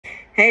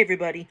Hey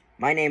everybody,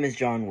 my name is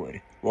John Wood.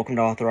 Welcome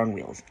to Author on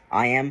Wheels.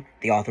 I am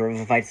the author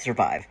of A Fight to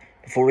Survive.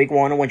 Before we go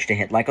on, I want you to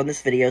hit like on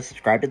this video,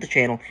 subscribe to the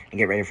channel, and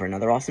get ready for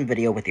another awesome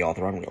video with the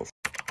Author on Wheels.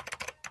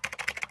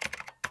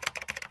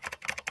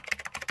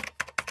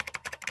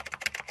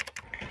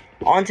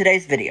 On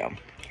today's video,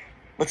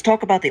 let's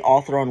talk about the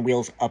Author on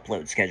Wheels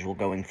upload schedule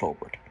going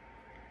forward.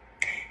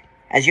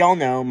 As y'all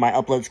know, my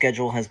upload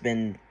schedule has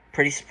been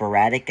pretty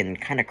sporadic and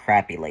kind of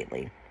crappy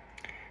lately.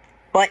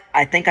 But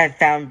I think I've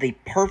found the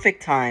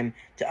perfect time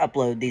to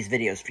upload these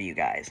videos for you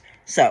guys.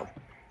 So,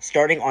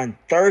 starting on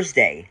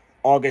Thursday,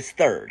 August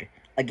 3rd,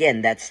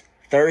 again, that's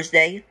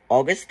Thursday,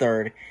 August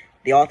 3rd,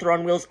 the Author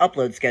on Wheels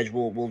upload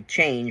schedule will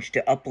change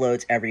to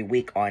uploads every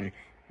week on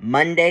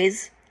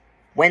Mondays,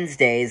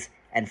 Wednesdays,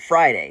 and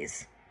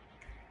Fridays,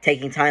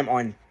 taking time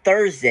on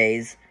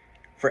Thursdays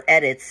for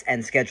edits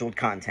and scheduled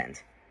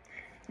content.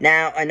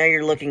 Now, I know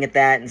you're looking at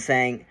that and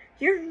saying,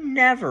 you're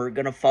never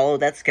going to follow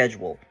that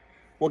schedule.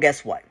 Well,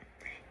 guess what?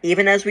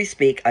 Even as we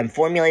speak, I'm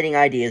formulating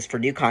ideas for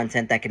new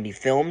content that can be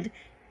filmed,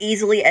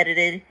 easily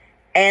edited,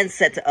 and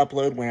set to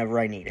upload whenever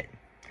I need it.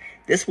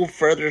 This will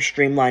further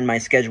streamline my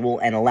schedule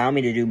and allow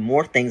me to do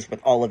more things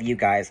with all of you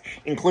guys,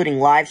 including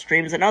live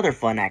streams and other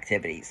fun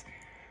activities.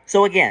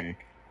 So again,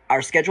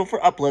 our schedule for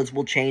uploads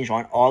will change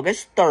on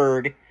August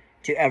 3rd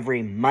to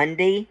every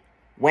Monday,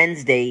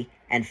 Wednesday,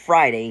 and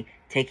Friday,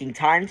 taking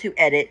time to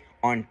edit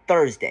on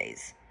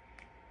Thursdays.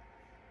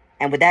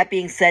 And with that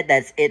being said,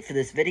 that's it for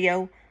this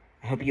video.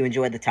 I hope you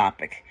enjoyed the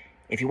topic.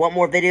 If you want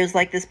more videos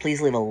like this,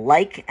 please leave a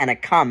like and a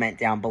comment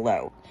down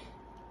below.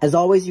 As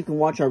always, you can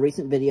watch our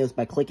recent videos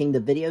by clicking the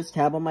Videos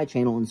tab on my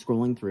channel and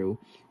scrolling through,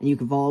 and you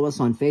can follow us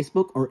on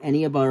Facebook or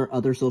any of our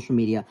other social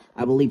media.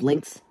 I will leave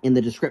links in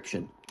the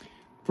description.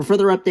 For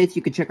further updates,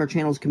 you can check our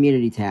channel's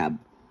Community tab.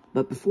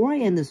 But before I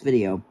end this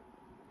video,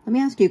 let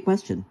me ask you a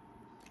question.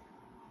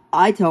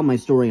 I tell my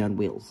story on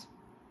wheels.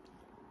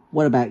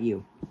 What about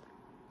you?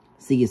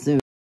 See you soon.